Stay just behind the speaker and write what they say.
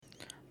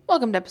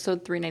Welcome to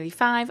episode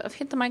 395 of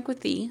Hit the Mic with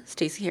the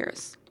Stacey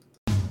Harris.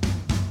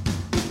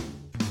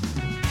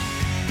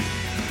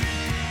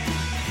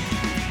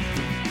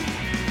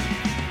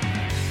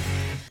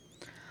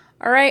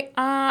 All right,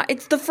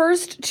 it's the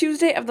first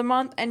Tuesday of the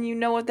month, and you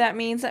know what that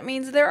means. That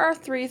means there are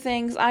 3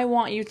 things I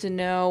want you to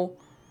know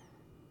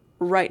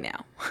right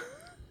now.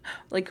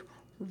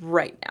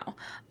 Right now.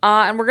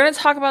 And we're going to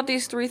talk about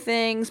these 3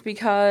 things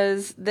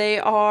because they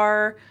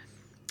are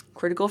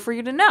critical for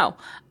you to know.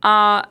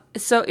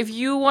 So if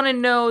you want to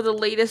know the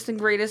latest and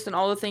greatest and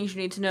all the things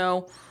you need to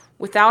know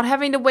without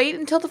having to wait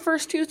until the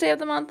first Tuesday of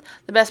the month,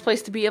 the best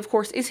place to be, of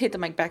course, is Hit the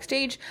Mic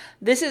Backstage.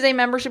 This is a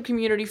membership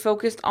community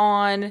focused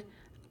on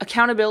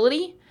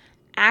accountability,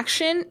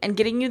 action, and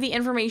getting you the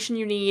information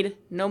you need,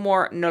 no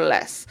more, no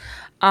less.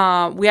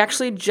 We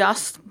actually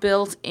just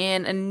built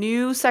in a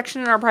new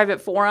section in our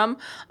private forum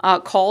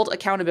called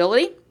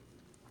Accountability,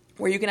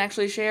 where you can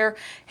actually share,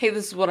 hey,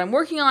 this is what I'm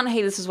working on,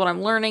 hey, this is what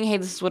I'm learning, hey,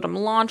 this is what I'm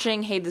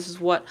launching, hey, this is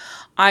what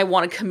I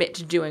want to commit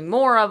to doing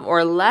more of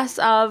or less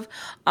of,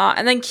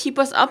 and then keep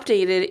us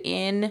updated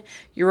in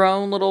your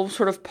own little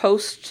sort of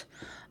post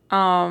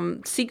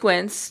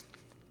sequence,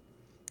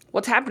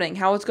 what's happening,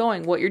 how it's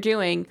going, what you're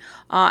doing,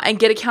 and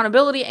get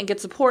accountability and get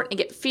support and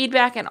get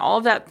feedback and all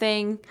of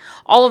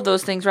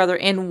those things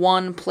in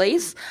one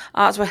place.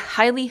 So I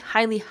highly,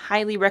 highly,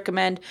 highly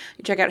recommend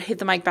you check out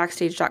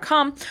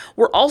hitthemicbackstage.com.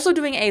 We're also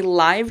doing a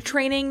live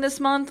training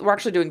this month. We're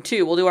actually doing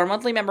 2. We'll do our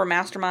monthly member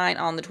mastermind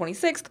on the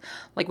 26th,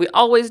 like we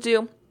always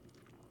do.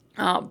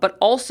 But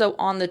also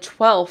on the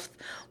 12th,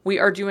 we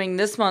are doing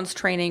this month's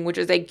training, which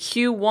is a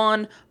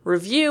Q1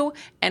 review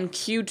and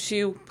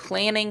Q2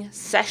 planning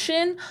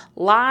session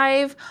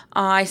live.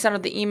 I sent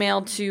out the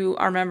email to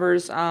our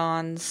members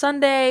on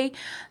Sunday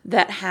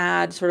that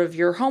had sort of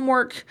your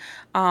homework.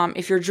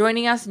 If you're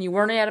joining us and you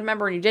weren't yet a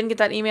member and you didn't get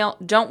that email,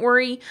 don't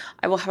worry.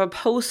 I will have a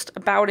post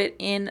about it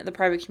in the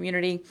private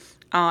community.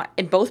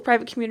 In both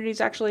private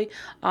communities, actually,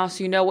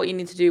 so you know what you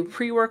need to do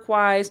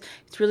pre-work-wise.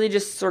 It's really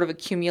just sort of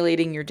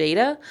accumulating your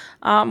data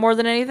more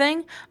than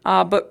anything,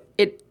 but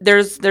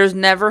there's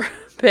never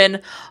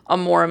been a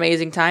more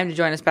amazing time to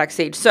join us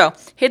backstage. So,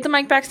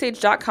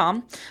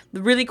 hitthemicbackstage.com.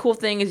 The really cool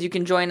thing is you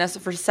can join us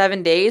for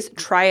 7 days,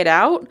 try it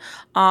out,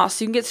 so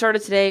you can get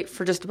started today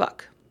for just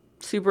 $1.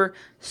 Super,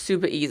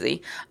 super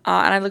easy,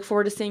 and I look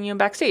forward to seeing you in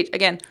backstage.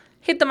 Again,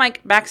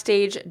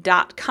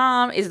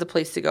 hitthemicbackstage.com is the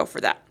place to go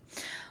for that.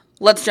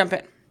 Let's jump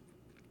in.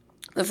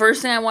 The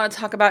first thing I want to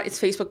talk about is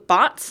Facebook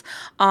bots.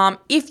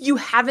 If you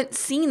haven't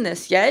seen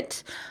this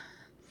yet,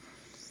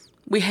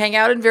 we hang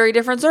out in very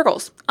different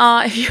circles.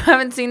 If you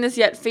haven't seen this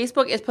yet,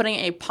 Facebook is putting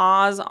a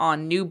pause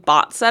on new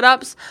bot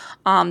setups.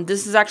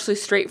 This is actually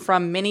straight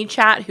from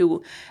ManyChat,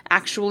 who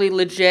actually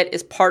legit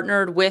is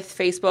partnered with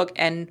Facebook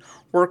and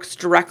works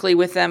directly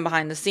with them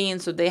behind the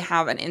scenes. So they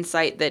have an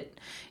insight that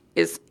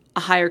is a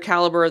higher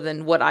caliber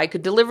than what I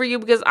could deliver you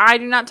because I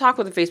do not talk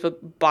with the Facebook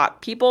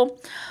bot people.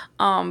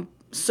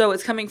 So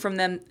it's coming from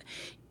them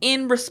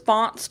in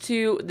response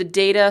to the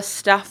data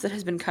stuff that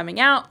has been coming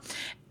out.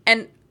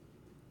 And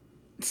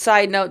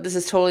side note, this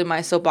is totally my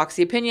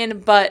soapboxy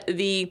opinion, but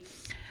the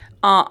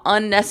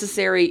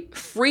unnecessary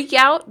freak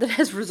out that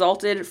has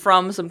resulted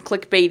from some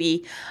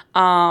clickbaity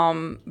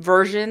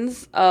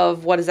versions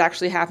of what is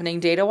actually happening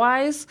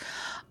data-wise,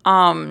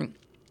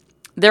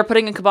 they're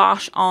putting a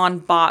kibosh on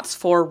bots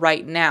for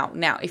right now.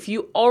 Now, if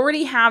you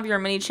already have your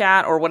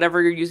ManyChat or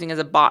whatever you're using as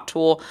a bot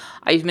tool,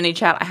 I use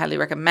ManyChat. I highly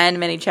recommend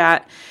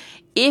ManyChat.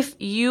 If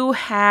you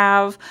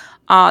have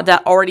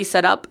that already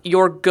set up,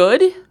 you're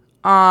good.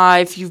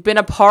 If you've been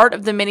a part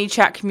of the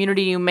ManyChat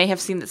community, you may have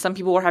seen that some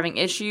people were having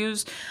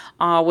issues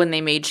when they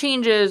made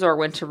changes or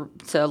went to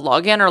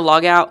log in or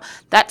log out.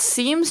 That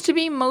seems to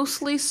be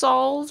mostly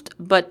solved,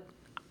 but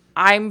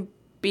I'm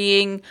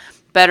being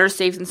better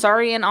safe than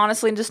sorry, and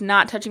honestly, just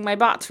not touching my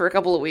bots for a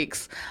couple of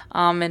weeks.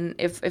 And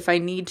if I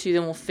need to,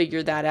 then we'll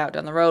figure that out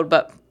down the road.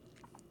 But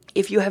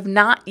if you have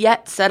not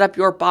yet set up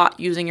your bot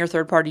using your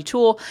third-party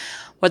tool,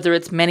 whether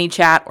it's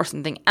ManyChat or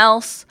something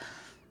else,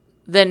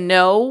 then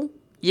no,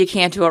 you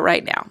can't do it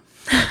right now.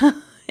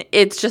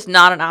 It's just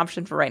not an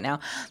option for right now.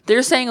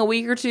 They're saying a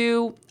week or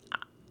 2.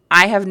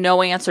 I have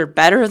no answer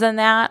better than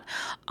that.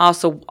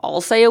 So I'll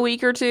say a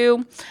week or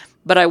 2.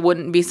 But I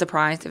wouldn't be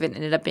surprised if it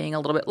ended up being a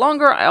little bit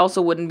longer. I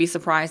also wouldn't be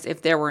surprised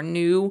if there were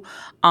new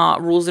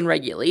rules and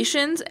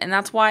regulations. And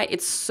that's why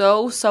it's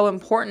so, so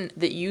important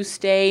that you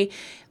stay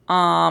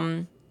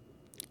in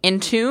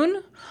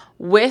tune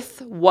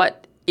with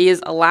what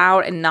is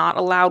allowed and not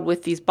allowed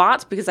with these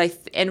bots, because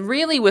and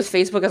really with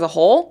Facebook as a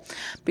whole,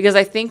 because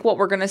I think what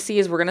we're going to see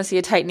is we're going to see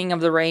a tightening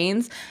of the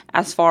reins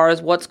as far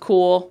as what's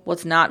cool,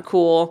 what's not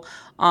cool,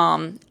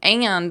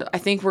 and I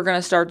think we're going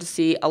to start to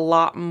see a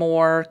lot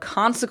more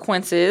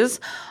consequences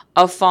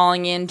of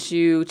falling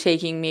into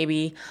taking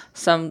maybe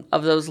some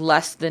of those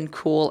less than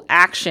cool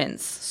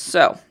actions.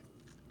 So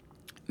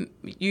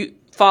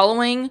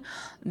following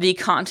the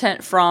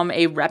content from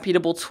a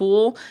reputable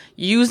tool,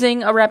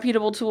 using a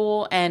reputable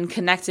tool, and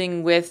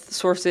connecting with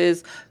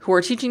sources who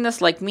are teaching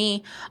this, like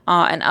me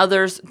and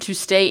others, to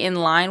stay in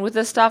line with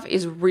this stuff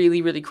is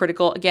really, really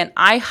critical. Again,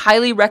 I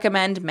highly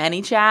recommend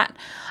ManyChat,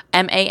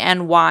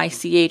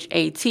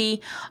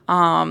 ManyChat.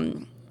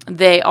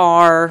 They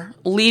are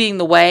leading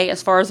the way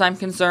as far as I'm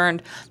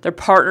concerned. They're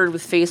partnered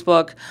with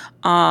Facebook.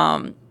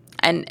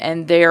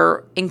 And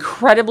they're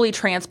incredibly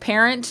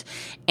transparent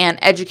and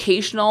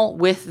educational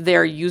with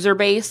their user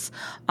base.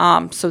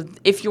 So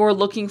if you're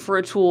looking for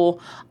a tool,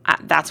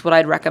 that's what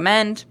I'd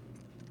recommend.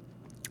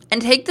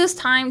 And take this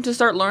time to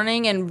start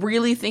learning and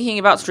really thinking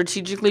about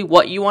strategically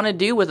what you want to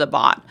do with a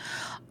bot.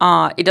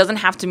 It doesn't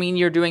have to mean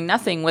you're doing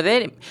nothing with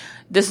it.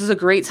 This is a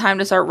great time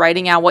to start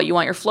writing out what you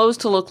want your flows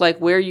to look like,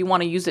 where you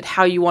want to use it,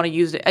 how you want to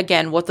use it.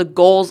 Again, what the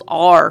goals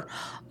are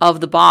of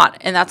the bot,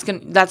 and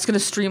that's gonna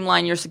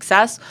streamline your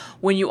success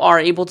when you are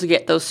able to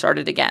get those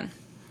started again.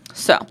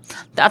 So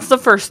that's the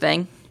first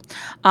thing.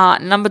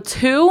 Number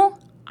 2,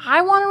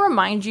 I want to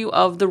remind you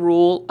of the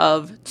rule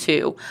of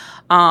 2.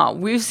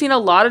 We've seen a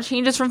lot of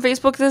changes from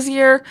Facebook this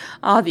year.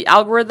 The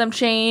algorithm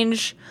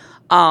change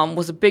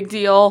was a big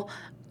deal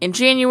in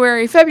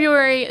January,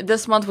 February.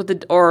 Last month with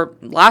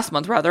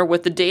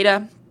the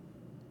data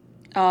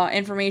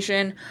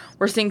information,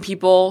 we're seeing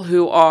people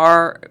who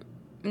are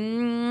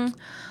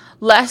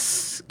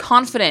less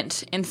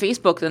confident in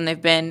Facebook than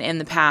they've been in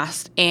the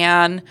past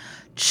and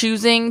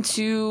choosing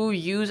to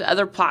use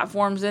other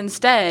platforms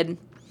instead.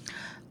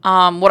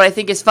 What I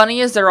think is funny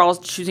is they're all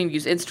choosing to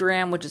use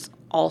Instagram, which is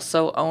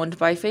also owned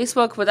by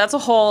Facebook, but that's a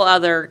whole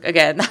other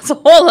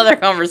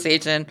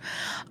conversation.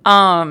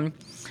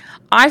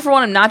 I, for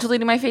one, am not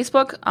deleting my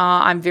Facebook.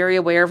 I'm very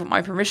aware of what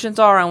my permissions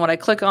are and what I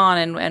click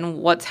on and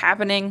what's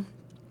happening.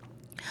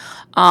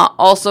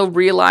 Also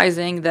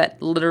realizing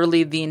that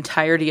literally the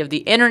entirety of the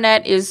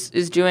internet is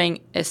doing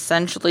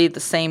essentially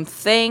the same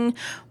thing,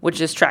 which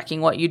is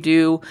tracking what you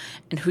do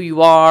and who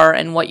you are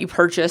and what you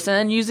purchase and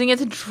then using it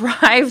to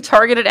drive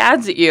targeted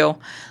ads at you.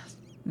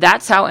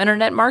 That's how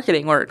internet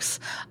marketing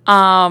works.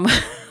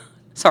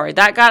 Sorry,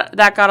 that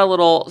got a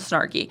little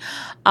snarky.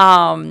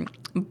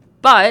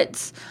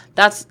 But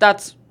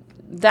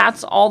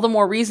that's all the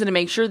more reason to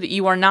make sure that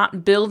you are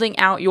not building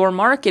out your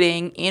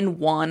marketing in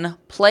one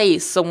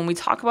place. So when we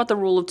talk about the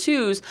rule of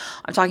 2s,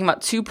 I'm talking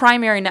about 2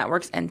 primary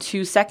networks and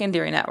 2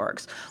 secondary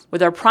networks.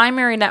 With our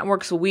primary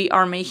networks, we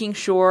are making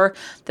sure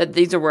that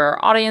these are where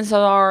our audiences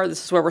are.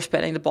 This is where we're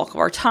spending the bulk of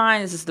our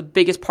time. This is the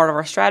biggest part of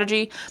our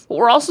strategy. But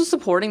we're also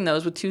supporting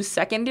those with 2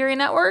 secondary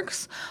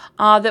networks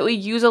that we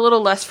use a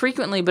little less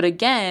frequently, but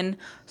again,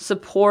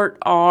 support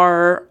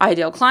our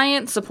ideal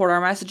clients, support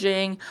our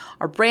messaging,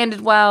 are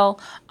branded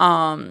well,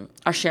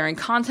 are sharing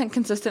content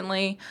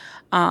consistently,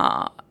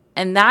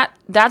 and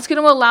that's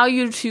going to allow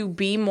you to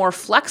be more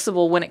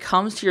flexible when it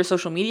comes to your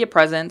social media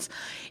presence.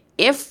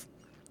 If,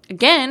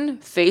 again,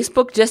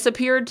 Facebook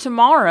disappeared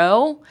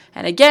tomorrow,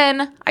 and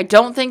again, I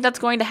don't think that's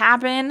going to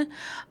happen,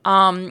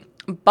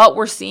 but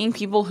we're seeing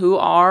people who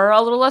are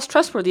a little less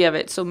trustworthy of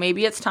it. So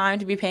maybe it's time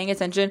to be paying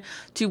attention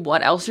to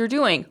what else you're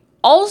doing.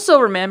 Also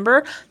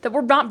remember that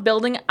we're not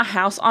building a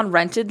house on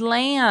rented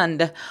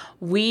land.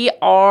 We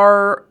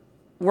are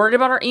worried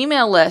about our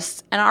email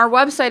lists and our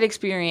website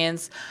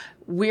experience.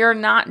 We are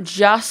not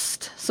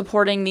just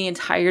supporting the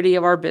entirety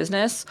of our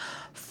business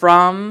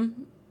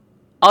from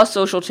a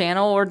social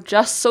channel or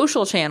just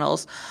social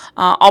channels.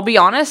 I'll be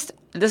honest,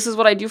 this is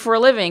what I do for a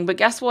living, but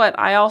guess what?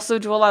 I also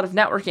do a lot of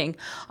networking.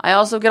 I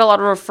also get a lot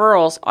of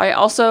referrals. I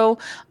also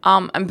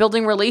am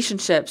building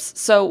relationships.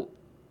 So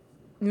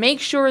make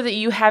sure that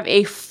you have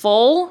a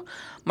full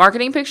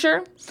marketing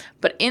picture,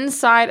 but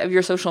inside of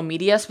your social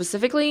media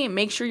specifically,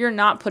 make sure you're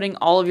not putting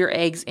all of your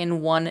eggs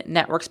in one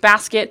network's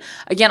basket.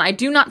 Again, I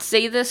do not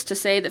say this to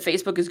say that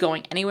Facebook is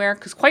going anywhere,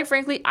 because quite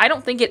frankly, I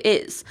don't think it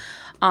is.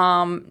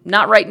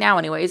 Not right now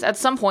anyways. At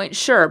some point,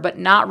 sure, but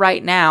not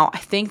right now. I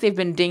think they've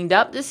been dinged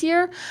up this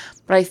year,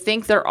 but I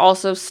think they're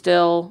also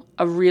still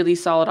a really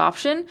solid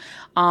option.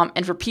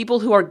 And for people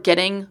who are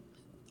getting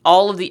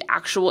all of the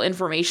actual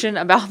information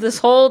about this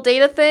whole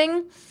data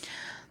thing,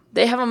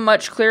 they have a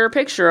much clearer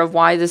picture of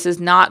why this is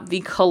not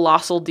the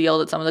colossal deal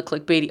that some of the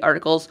clickbaity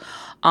articles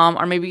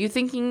are maybe you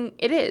thinking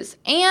it is.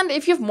 And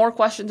if you have more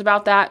questions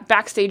about that,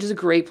 Backstage is a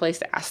great place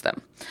to ask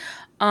them.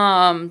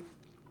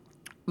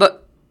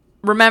 But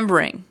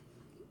remembering,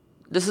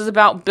 this is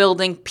about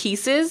building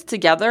pieces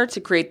together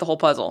to create the whole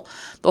puzzle.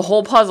 The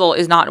whole puzzle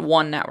is not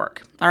one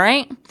network, all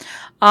right?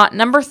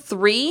 Number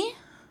 3,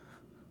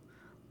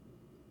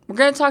 we're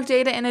going to talk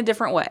data in a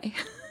different way.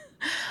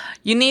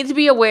 You need to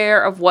be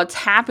aware of what's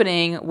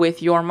happening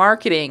with your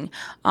marketing.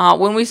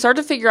 When we start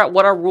to figure out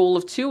what our rule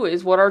of 2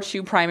 is, what our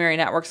 2 primary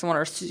networks and what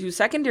our 2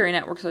 secondary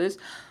networks is,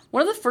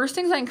 one of the first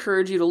things I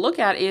encourage you to look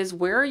at is,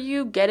 where are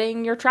you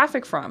getting your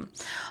traffic from?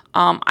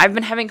 I've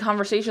been having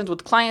conversations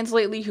with clients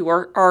lately who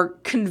are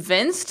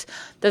convinced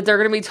that they're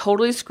going to be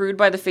totally screwed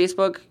by the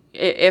Facebook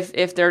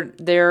if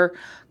their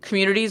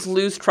communities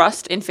lose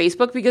trust in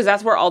Facebook, because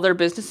that's where all their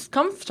business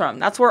comes from.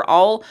 That's where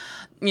all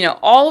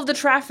all of the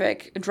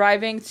traffic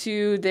driving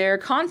to their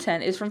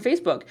content is from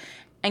Facebook.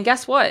 And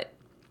guess what?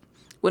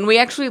 When we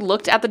actually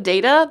looked at the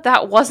data,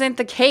 that wasn't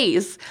the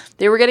case.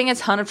 They were getting a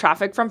ton of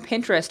traffic from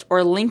Pinterest or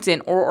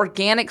LinkedIn or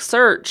organic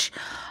search,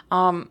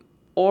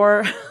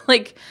 or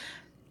like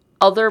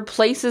other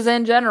places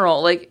in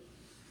general. Like,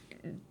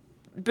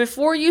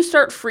 before you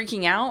start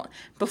freaking out,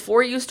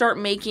 before you start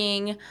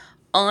making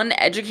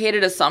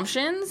uneducated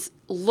assumptions,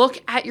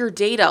 look at your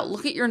data,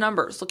 look at your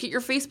numbers, look at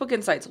your Facebook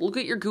Insights, look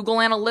at your Google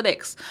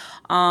Analytics.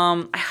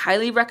 I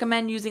highly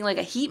recommend using like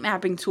a heat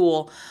mapping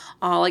tool,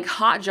 like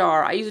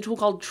Hotjar. I use a tool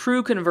called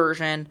True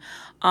Conversion.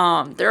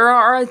 There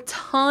are a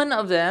ton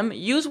of them.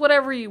 Use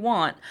whatever you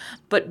want,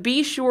 but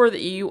be sure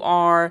that you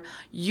are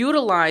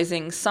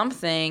utilizing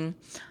something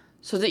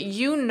so that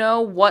you know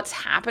what's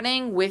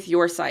happening with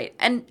your site.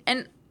 And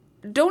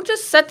don't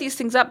just set these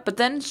things up, but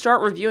then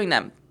start reviewing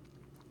them.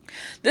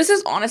 This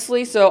is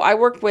honestly, so I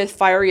work with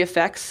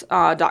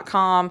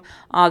FieryEffects.com.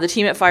 The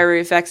team at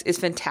Fiery Effects is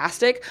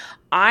fantastic.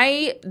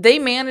 They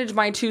manage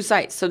my two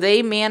sites. So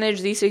they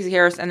manage the Stacey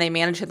Harris and they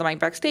manage Hit the Mic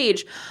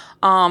Backstage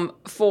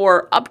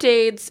for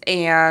updates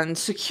and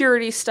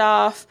security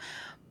stuff.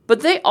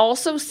 But they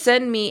also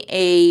send me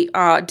a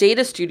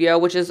Data Studio,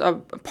 which is a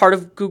part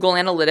of Google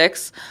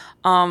Analytics,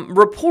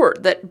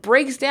 report that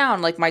breaks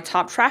down like my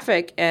top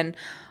traffic. And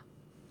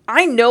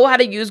I know how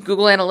to use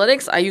Google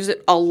Analytics. I use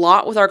it a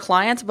lot with our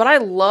clients, but I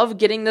love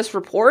getting this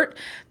report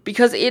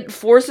because it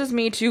forces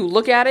me to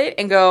look at it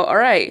and go, all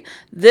right,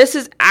 this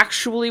is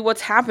actually what's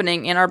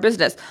happening in our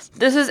business.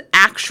 This is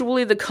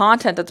actually the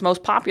content that's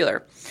most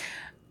popular.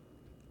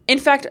 In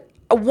fact,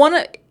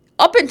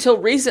 up until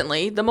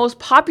recently, the most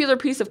popular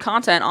piece of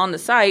content on the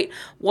site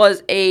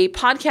was a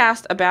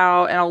podcast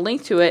about, and I'll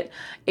link to it,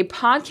 a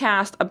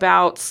podcast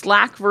about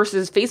Slack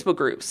versus Facebook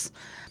groups.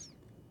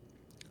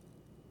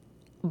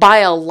 By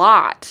a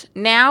lot.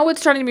 Now it's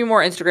starting to be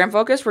more Instagram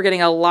focused. We're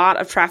getting a lot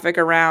of traffic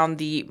around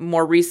the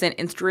more recent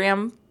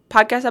Instagram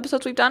podcast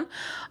episodes we've done.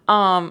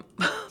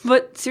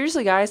 But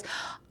seriously, guys,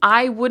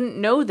 I wouldn't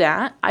know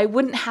that. I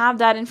wouldn't have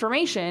that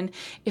information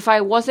if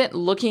I wasn't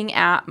looking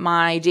at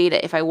my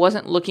data, if I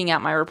wasn't looking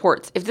at my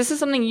reports. If this is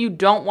something you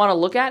don't want to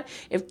look at,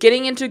 if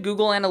getting into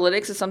Google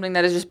Analytics is something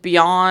that is just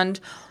beyond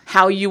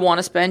how you want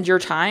to spend your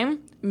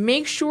time,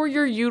 make sure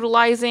you're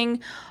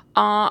utilizing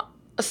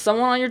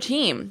someone on your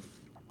team.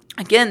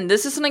 Again,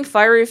 this is something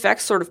Fiery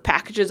Effects sort of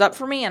packages up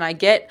for me, and I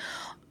get,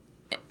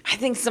 I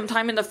think,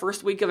 sometime in the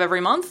first week of every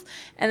month,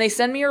 and they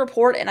send me a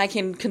report, and I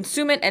can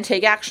consume it and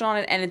take action on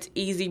it, and it's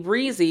easy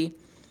breezy.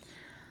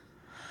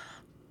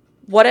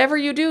 Whatever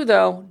you do,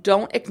 though,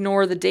 don't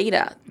ignore the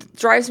data. It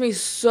drives me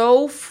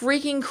so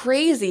freaking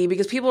crazy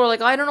because people are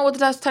like, oh, I don't know what the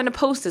best time to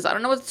post is. I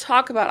don't know what to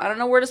talk about. I don't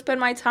know where to spend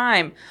my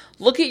time.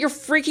 Look at your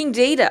freaking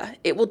data.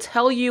 It will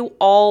tell you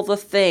all the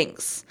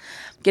things.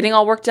 Getting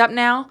all worked up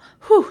now?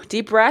 Whew,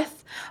 deep breath.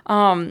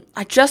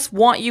 I just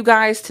want you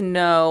guys to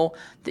know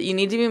that you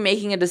need to be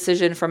making a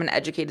decision from an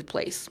educated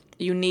place.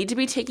 You need to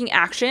be taking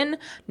action,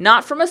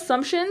 not from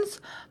assumptions,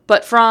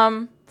 but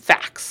from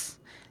facts.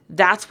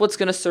 That's what's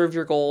going to serve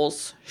your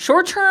goals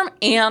short term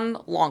and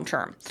long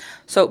term.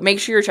 So make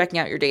sure you're checking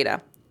out your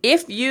data.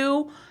 If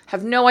you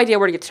have no idea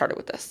where to get started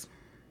with this,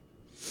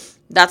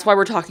 that's why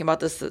we're talking about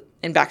this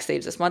in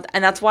Backstage this month.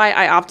 And that's why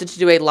I opted to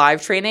do a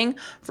live training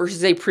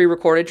versus a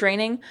pre-recorded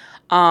training.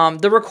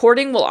 The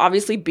recording will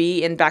obviously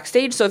be in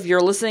Backstage. So if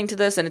you're listening to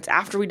this and it's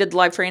after we did the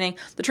live training,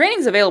 the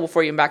training's available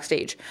for you in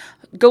Backstage.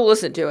 Go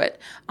listen to it.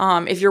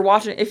 If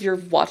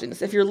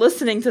you're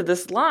listening to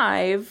this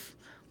live,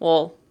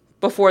 well,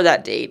 before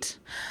that date,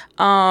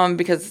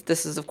 because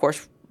this is, of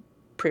course,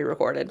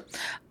 pre-recorded,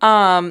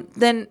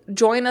 then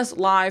join us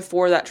live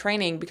for that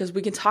training because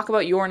we can talk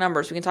about your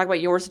numbers. We can talk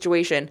about your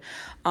situation.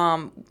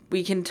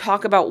 We can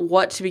talk about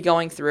what to be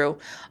going through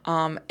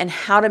and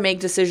how to make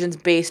decisions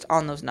based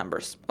on those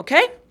numbers.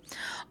 Okay?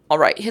 All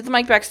right.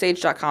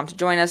 HitTheMicBackstage.com to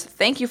join us.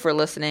 Thank you for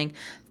listening.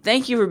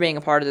 Thank you for being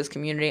a part of this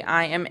community.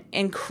 I am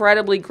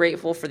incredibly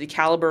grateful for the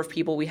caliber of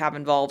people we have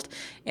involved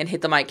in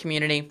Hit the Mic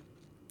community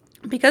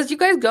because you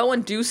guys go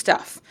and do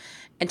stuff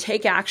and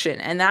take action.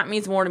 And that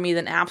means more to me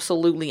than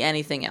absolutely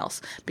anything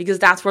else because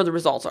that's where the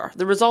results are.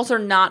 The results are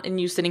not in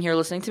you sitting here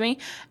listening to me.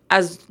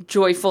 As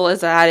joyful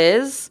as that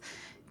is,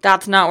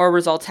 that's not where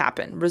results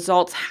happen.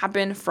 Results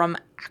happen from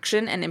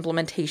action and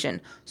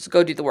implementation. So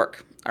go do the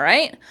work. All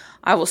right?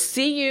 I will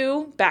see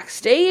you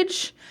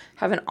backstage.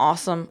 Have an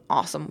awesome,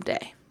 awesome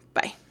day.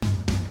 Bye.